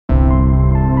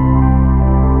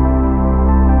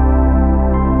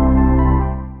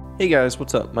Hey guys,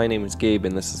 what's up? My name is Gabe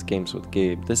and this is Games with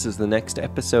Gabe. This is the next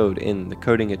episode in the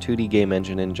Coding a 2D Game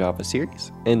Engine in Java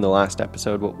series. In the last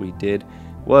episode, what we did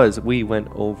was we went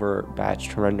over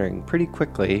batch rendering pretty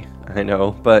quickly, I know,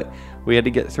 but we had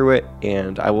to get through it,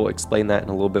 and I will explain that in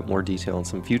a little bit more detail in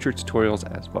some future tutorials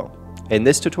as well. In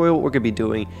this tutorial, what we're going to be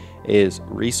doing is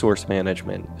resource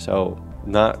management. So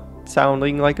not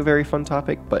sounding like a very fun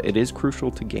topic, but it is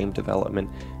crucial to game development,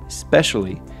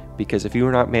 especially because if you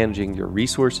are not managing your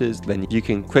resources, then you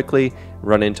can quickly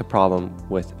run into problem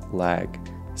with lag.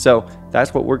 So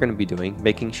that's what we're going to be doing,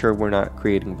 making sure we're not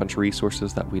creating a bunch of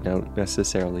resources that we don't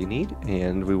necessarily need,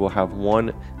 and we will have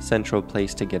one central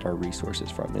place to get our resources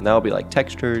from. And that'll be like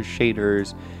textures,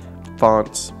 shaders,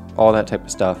 fonts, all that type of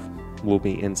stuff will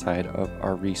be inside of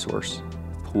our resource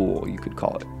pool, you could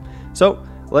call it. So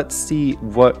let's see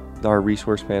what our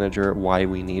resource manager, why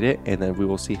we need it, and then we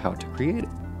will see how to create it.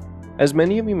 As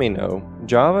many of you may know,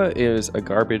 Java is a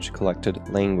garbage collected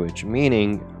language,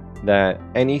 meaning that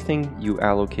anything you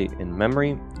allocate in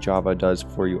memory, Java does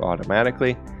for you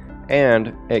automatically,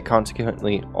 and it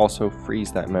consequently also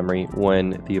frees that memory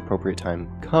when the appropriate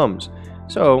time comes.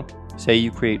 So, say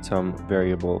you create some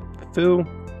variable foo,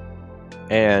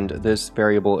 and this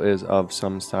variable is of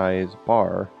some size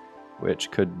bar, which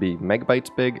could be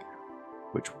megabytes big,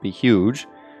 which would be huge,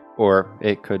 or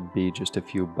it could be just a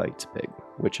few bytes big,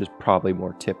 which is probably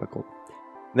more typical.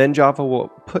 Then Java will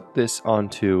put this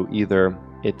onto either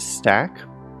its stack,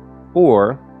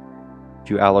 or if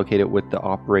you allocate it with the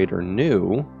operator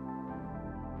new,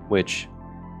 which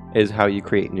is how you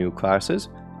create new classes,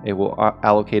 it will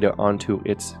allocate it onto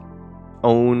its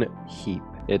own heap,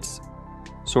 its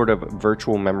sort of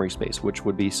virtual memory space, which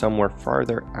would be somewhere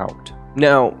farther out.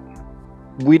 Now,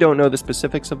 we don't know the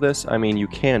specifics of this. I mean, you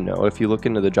can know. If you look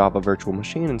into the Java virtual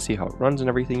machine and see how it runs and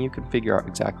everything, you can figure out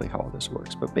exactly how this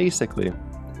works. But basically,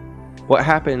 what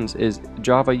happens is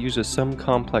Java uses some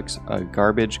complex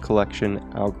garbage collection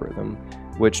algorithm,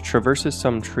 which traverses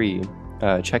some tree,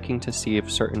 checking to see if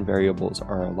certain variables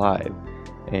are alive.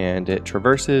 And it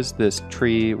traverses this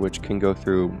tree, which can go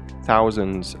through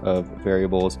thousands of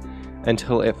variables,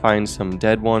 until it finds some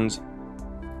dead ones.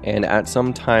 And at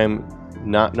some time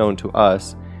not known to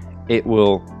us, it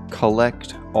will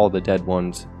collect all the dead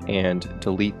ones and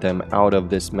delete them out of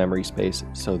this memory space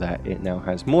so that it now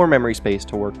has more memory space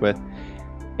to work with.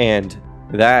 And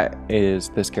that is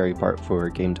the scary part for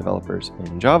game developers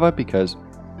in Java, because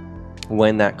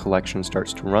when that collection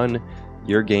starts to run,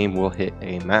 your game will hit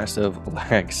a massive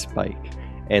lag spike,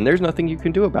 and there's nothing you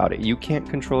can do about it. You can't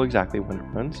control exactly when it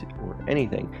runs or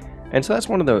anything. And so that's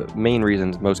one of the main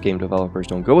reasons most game developers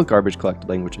don't go with garbage collected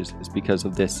languages, is because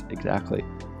of this exactly.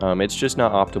 It's just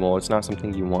not optimal. It's not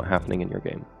something you want happening in your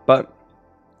game. But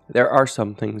there are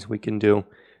some things we can do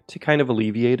to kind of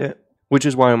alleviate it, which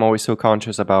is why I'm always so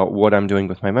conscious about what I'm doing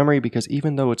with my memory, because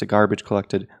even though it's a garbage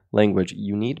collected language,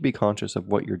 you need to be conscious of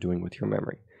what you're doing with your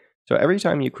memory. So every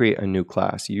time you create a new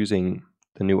class using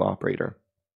the new operator,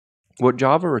 what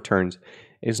Java returns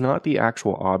is not the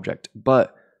actual object,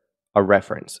 but a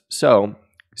reference. So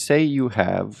say you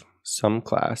have some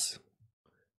class,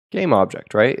 game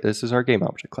object, right? This is our game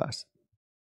object class.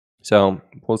 So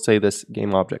we'll say this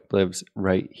game object lives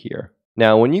right here.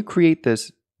 Now, when you create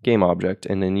this game object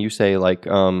and then you say like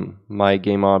my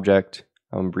game object,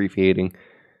 I'm abbreviating,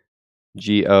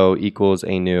 GO equals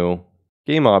a new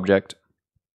game object,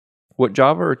 what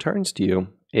Java returns to you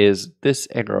is this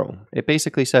arrow. It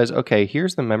basically says, okay,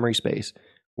 here's the memory space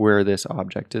where this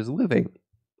object is living.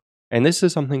 And this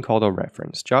is something called a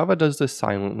reference. Java does this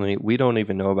silently. We don't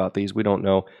even know about these. We don't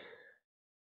know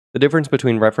the difference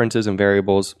between references and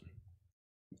variables.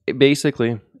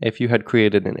 Basically, if you had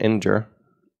created an integer,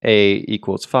 a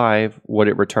equals 5, what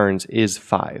it returns is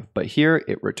 5. But here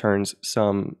it returns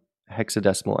some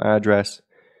hexadecimal address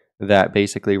that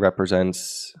basically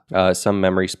represents some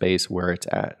memory space where it's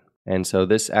at. And so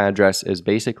this address is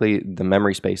basically the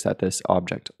memory space that this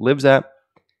object lives at.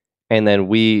 And then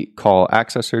we call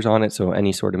accessors on it, so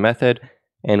any sort of method.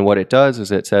 And what it does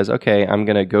is it says, okay, I'm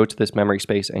going to go to this memory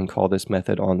space and call this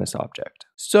method on this object.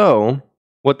 So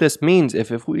what this means,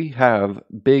 if we have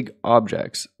big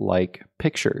objects like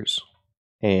pictures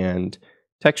and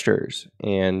textures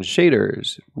and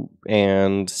shaders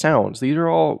and sounds, these are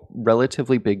all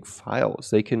relatively big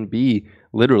files. They can be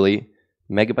literally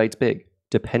megabytes big,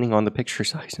 depending on the picture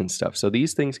size and stuff. So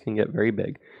these things can get very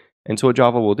big. And so what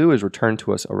Java will do is return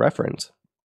to us a reference.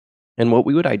 And what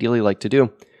we would ideally like to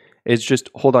do is just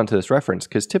hold on to this reference,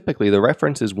 because typically the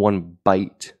reference is 1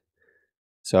 byte.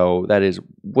 So that is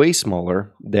way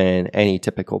smaller than any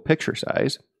typical picture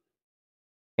size.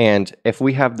 And if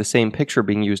we have the same picture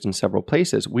being used in several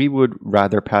places, we would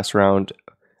rather pass around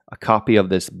a copy of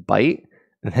this byte,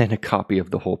 and then a copy of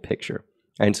the whole picture.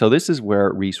 And so this is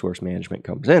where resource management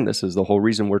comes in. This is the whole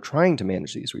reason we're trying to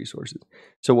manage these resources.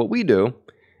 So what we do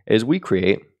is we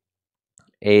create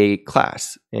a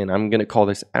class, and I'm going to call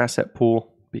this asset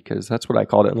pool because that's what I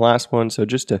called it in the last one. So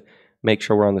just to make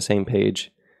sure we're on the same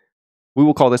page, we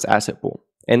will call this asset pool.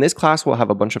 And this class will have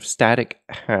a bunch of static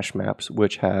hash maps,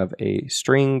 which have a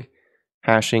string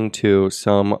hashing to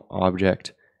some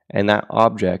object, and that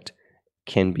object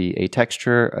can be a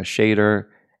texture, a shader,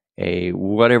 a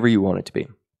whatever you want it to be.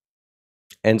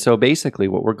 And so basically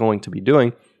what we're going to be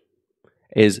doing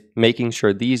is making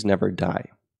sure these never die.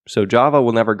 So Java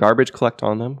will never garbage collect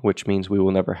on them, which means we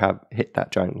will never have hit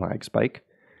that giant lag spike.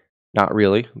 Not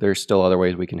really. There's still other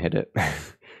ways we can hit it.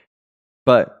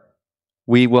 But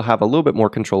we will have a little bit more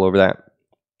control over that.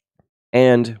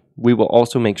 And we will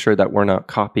also make sure that we're not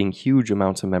copying huge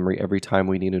amounts of memory every time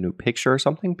we need a new picture or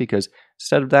something, because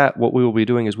instead of that, what we will be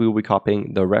doing is we will be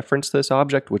copying the reference to this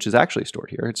object, which is actually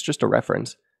stored here. It's just a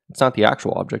reference. It's not the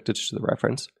actual object, it's just the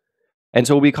reference. And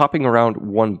so we'll be copying around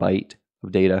 1 byte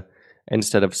of data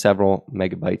instead of several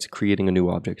megabytes, creating a new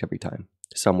object every time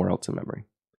somewhere else in memory.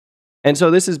 And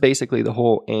so this is basically the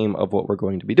whole aim of what we're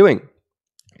going to be doing.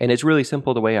 And it's really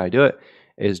simple. The way I do it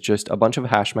is just a bunch of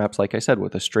hash maps, like I said,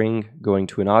 with a string going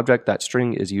to an object. That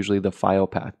string is usually the file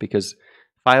path, because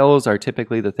files are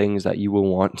typically the things that you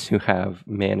will want to have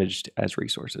managed as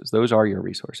resources. Those are your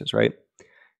resources, right?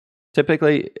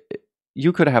 Typically,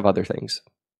 you could have other things,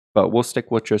 but we'll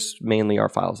stick with just mainly our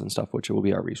files and stuff, which will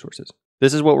be our resources.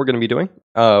 This is what we're going to be doing.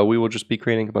 We will just be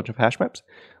creating a bunch of hash maps.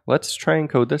 Let's try and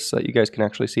code this so that you guys can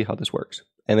actually see how this works.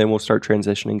 And then we'll start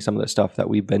transitioning some of the stuff that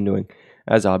we've been doing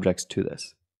as objects to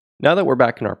this. Now that we're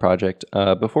back in our project,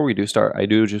 before we do start, I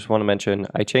do just want to mention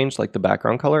I changed like the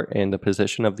background color and the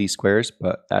position of these squares,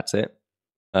 but that's it.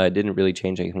 It didn't really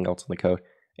change anything else in the code.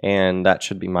 And that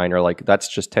should be minor. Like,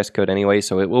 that's just test code anyway,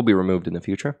 so it will be removed in the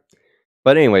future.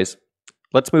 But anyways,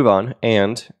 let's move on.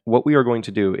 And what we are going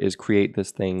to do is create this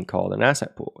thing called an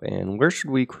asset pool. And where should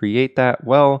we create that?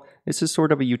 Well, this is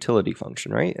sort of a utility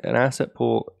function, right? An asset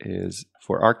pool is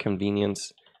for our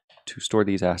convenience to store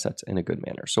these assets in a good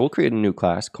manner. So we'll create a new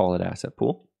class, call it asset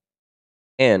pool.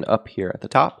 And up here at the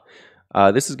top,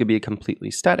 this is going to be a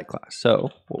completely static class. So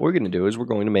what we're going to do is we're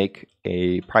going to make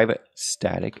a private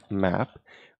static map.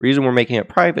 The reason we're making it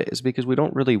private is because we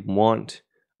don't really want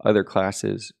other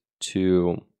classes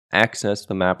to access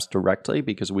the maps directly,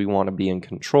 because we want to be in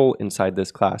control inside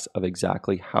this class of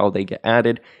exactly how they get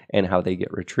added and how they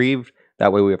get retrieved.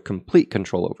 That way we have complete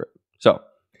control over it. So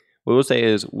what we'll say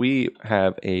is we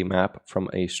have a map from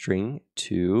a string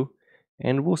to,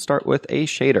 and we'll start with a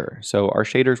shader. So our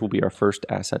shaders will be our first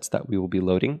assets that we will be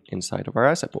loading inside of our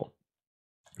asset pool.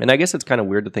 And I guess it's kind of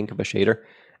weird to think of a shader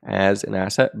as an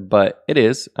asset, but it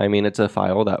is. I mean, it's a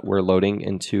file that we're loading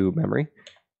into memory.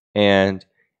 And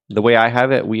the way I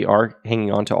have it, we are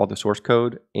hanging on to all the source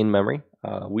code in memory.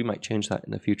 We might change that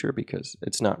in the future because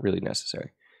it's not really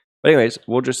necessary. But anyways,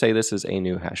 we'll just say this is a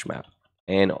new hash map.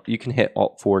 And you can hit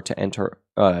Alt-4 to enter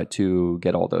to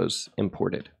get all those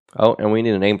imported. Oh, and we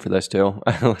need a name for this too.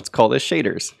 Let's call this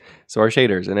shaders. So our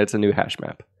shaders, and it's a new hash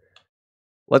map.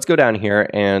 Let's go down here,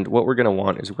 and what we're going to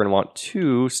want is we're going to want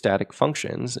 2 static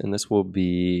functions, and this will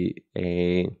be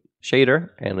a shader,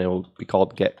 and it will be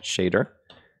called getShader.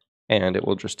 And it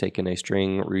will just take in a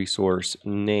string resource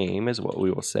name is what we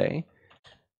will say.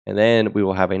 And then we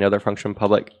will have another function,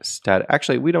 public static.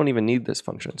 Actually, we don't even need this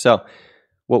function. So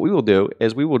what we will do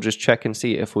is we will just check and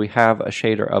see if we have a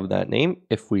shader of that name.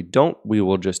 If we don't, we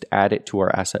will just add it to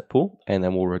our asset pool, and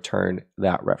then we'll return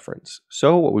that reference.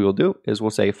 So what we will do is we'll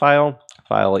say file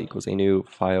equals a new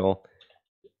file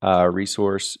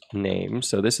resource name.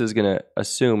 So this is going to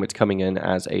assume it's coming in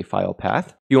as a file path.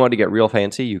 If you want to get real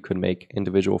fancy, you could make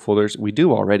individual folders. We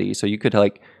do already. So you could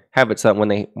like have it so that when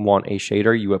they want a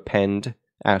shader, you append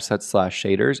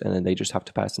assets/shaders, and then they just have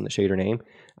to pass in the shader name.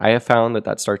 I have found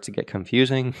that starts to get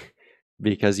confusing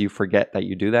because you forget that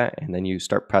you do that, and then you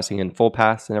start passing in full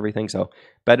paths and everything. So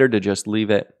better to just leave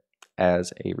it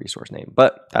as a resource name,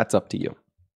 but that's up to you.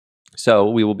 So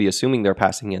we will be assuming they're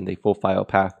passing in the full file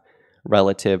path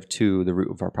relative to the root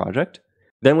of our project.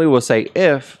 Then we will say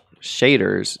if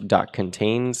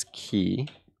shaders.contains key,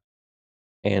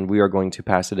 and we are going to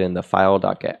pass it in the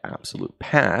file.getAbsolute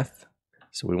path.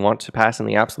 So we want to pass in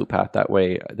the absolute path. That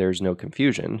way there's no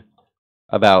confusion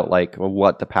about like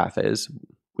what the path is.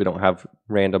 We don't have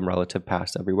random relative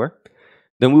paths everywhere.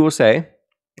 Then we will say,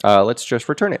 let's just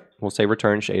return it. We'll say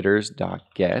return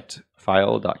shaders.get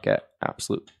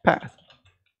file.getAbsolute path.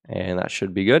 And that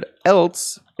should be good.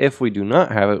 Else, if we do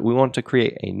not have it, we want to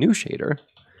create a new shader.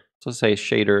 So let's say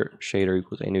shader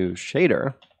equals a new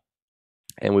shader.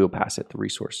 and we will pass it the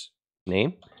resource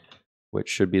name, which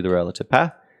should be the relative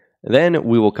path. Then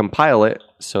we will compile it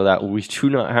so that we do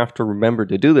not have to remember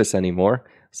to do this anymore.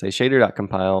 Say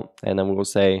shader.compile, and then we will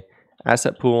say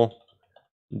asset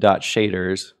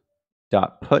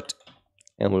pool.shaders.put,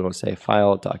 and we will say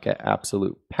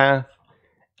file.getAbsolutePath,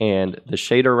 and the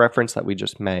shader reference that we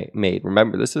just made.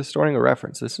 Remember, this is storing a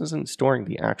reference. This isn't storing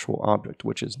the actual object,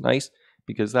 which is nice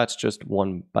because that's just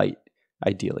 1 byte,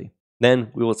 ideally. Then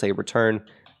we will say return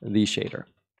the shader.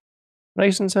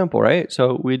 Nice and simple, right?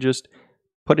 So we just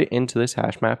put it into this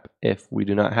hash map. If we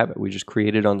do not have it, we just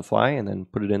create it on the fly and then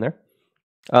put it in there.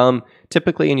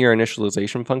 Typically in your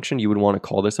initialization function, you would want to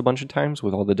call this a bunch of times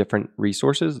with all the different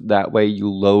resources. That way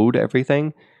you load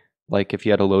everything. Like if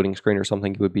you had a loading screen or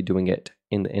something, you would be doing it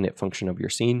in the init function of your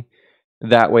scene.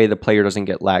 That way the player doesn't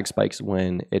get lag spikes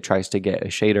when it tries to get a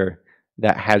shader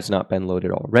that has not been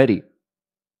loaded already.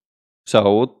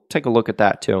 So we'll take a look at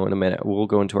that too in a minute. We'll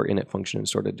go into our init function and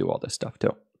sort of do all this stuff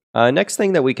too. Next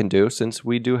thing that we can do, since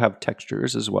we do have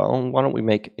textures as well, why don't we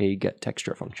make a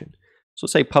getTexture function? So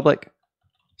say public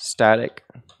static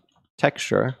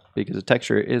texture, because a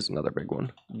texture is another big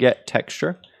one.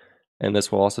 getTexture, and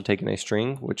this will also take in a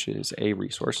string, which is a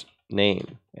resource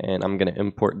name. And I'm going to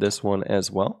import this one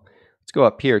as well. Let's go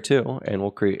up here too, and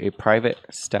we'll create a private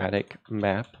static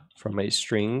map from a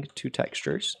string to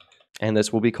textures. And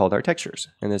this will be called our textures.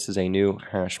 And this is a new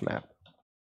hash map.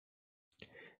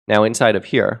 Now inside of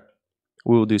here,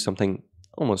 we will do something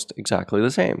almost exactly the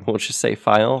same. We'll just say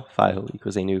file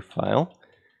equals a new file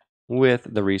with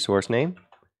the resource name.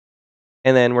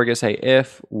 And then we're going to say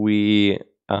if we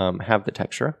have the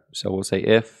texture. So we'll say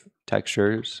if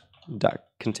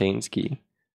textures.contains key,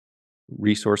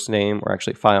 resource name, or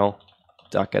actually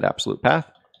file.getAbsolutePath.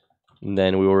 And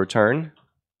then we will return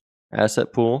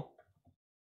asset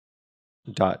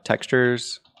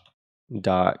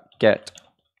pool.textures.get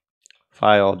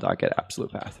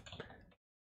file.getAbsolutePath.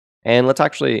 And let's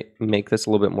actually make this a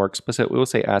little bit more explicit. We will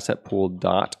say asset pool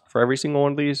dot for every single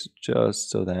one of these,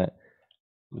 just so that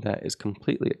that is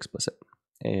completely explicit.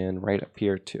 And right up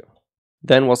here too.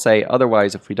 Then we'll say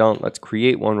otherwise if we don't, let's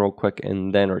create one real quick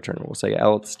and then return. We'll say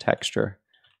else texture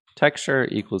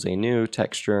equals a new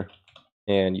texture,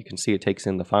 and you can see it takes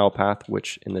in the file path,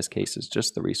 which in this case is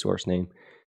just the resource name.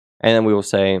 And then we will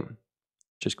say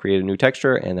just create a new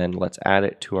texture, and then let's add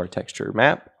it to our texture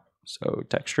map. So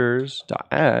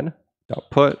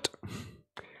textures.add.put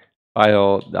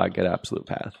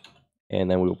file.getAbsolutePath, and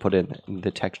then we will put in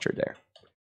the texture there.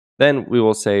 Then we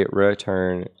will say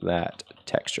return that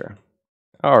texture.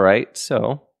 All right,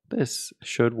 so this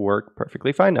should work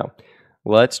perfectly fine now.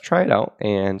 Let's try it out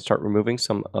and start removing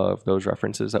some of those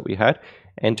references that we had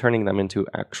and turning them into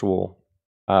actual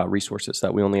resources so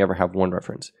that we only ever have one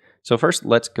reference. So first,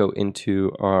 let's go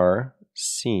into our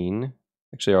scene,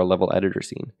 actually our level editor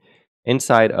scene,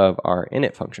 inside of our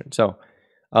init function. So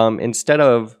instead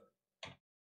of,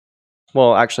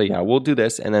 well, actually, yeah, we'll do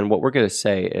this. And then what we're going to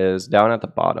say is down at the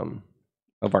bottom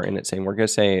of our init scene, we're going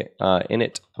to say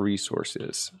init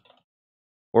resources,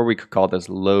 or we could call this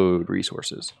load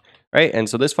resources, right? And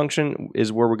so this function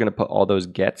is where we're going to put all those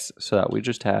gets so that we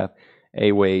just have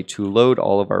a way to load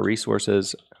all of our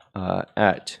resources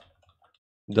at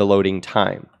the loading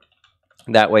time.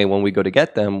 That way, when we go to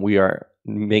get them, we are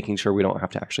making sure we don't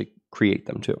have to actually create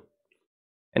them too.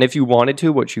 And if you wanted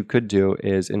to, what you could do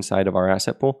is inside of our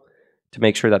asset pool, to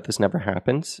make sure that this never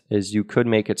happens, is you could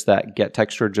make it so that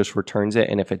getTexture just returns it,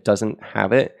 and if it doesn't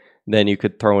have it, then you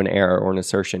could throw an error or an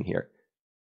assertion here.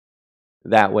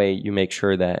 That way, you make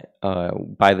sure that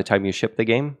by the time you ship the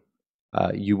game,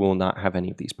 you will not have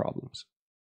any of these problems.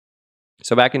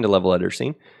 So back into level editor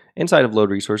scene, inside of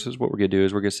load resources, what we're going to do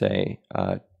is we're going to say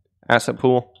asset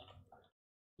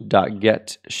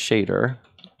pool.get shader,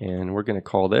 and we're going to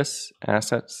call this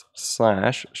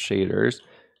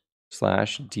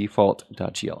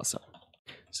assets/shaders/default.glsl.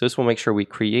 So this will make sure we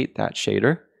create that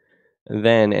shader.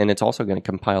 Then, and it's also going to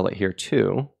compile it here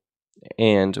too.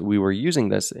 And we were using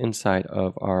this inside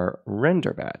of our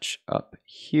render batch up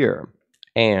here.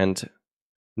 And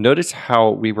notice how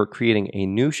we were creating a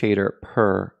new shader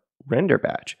per render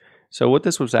batch. So what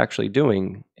this was actually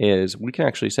doing is we can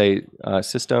actually say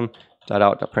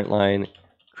system.out.println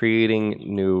creating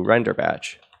new render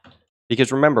batch.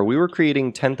 Because remember, we were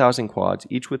creating 10,000 quads,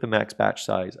 each with a max batch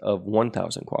size of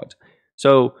 1,000 quads.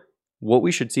 So what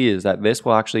we should see is that this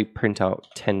will actually print out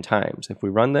 10 times. If we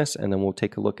run this, and then we'll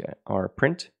take a look at our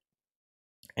print.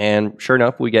 And sure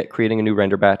enough, we get creating a new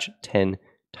render batch 10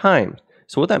 times.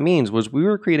 So what that means was we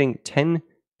were creating 10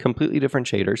 completely different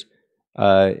shaders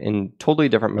in totally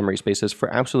different memory spaces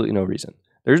for absolutely no reason.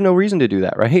 There's no reason to do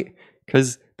that, right?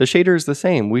 Because the shader is the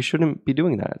same. We shouldn't be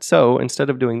doing that. So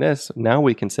instead of doing this, now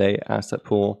we can say asset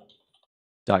pool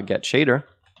dot get shader,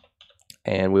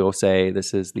 and we will say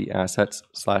this is the assets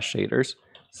slash shaders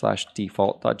slash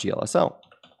default.glsl.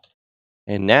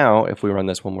 And now if we run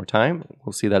this one more time,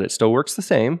 we'll see that it still works the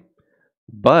same,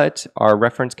 but our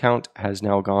reference count has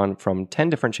now gone from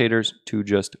 10 different shaders to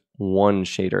just one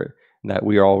shader that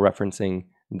we are all referencing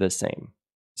the same.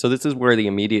 So this is where the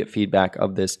immediate feedback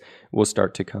of this will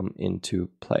start to come into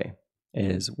play,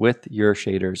 is with your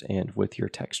shaders and with your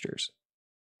textures.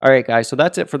 All right, guys, so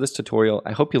that's it for this tutorial.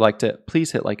 I hope you liked it.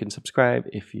 Please hit like and subscribe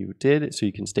if you did, so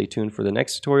you can stay tuned for the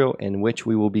next tutorial, in which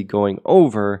we will be going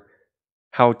over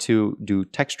how to do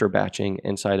texture batching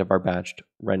inside of our batched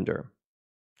render.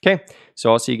 Okay,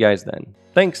 so I'll see you guys then.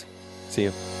 Thanks. See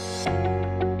you.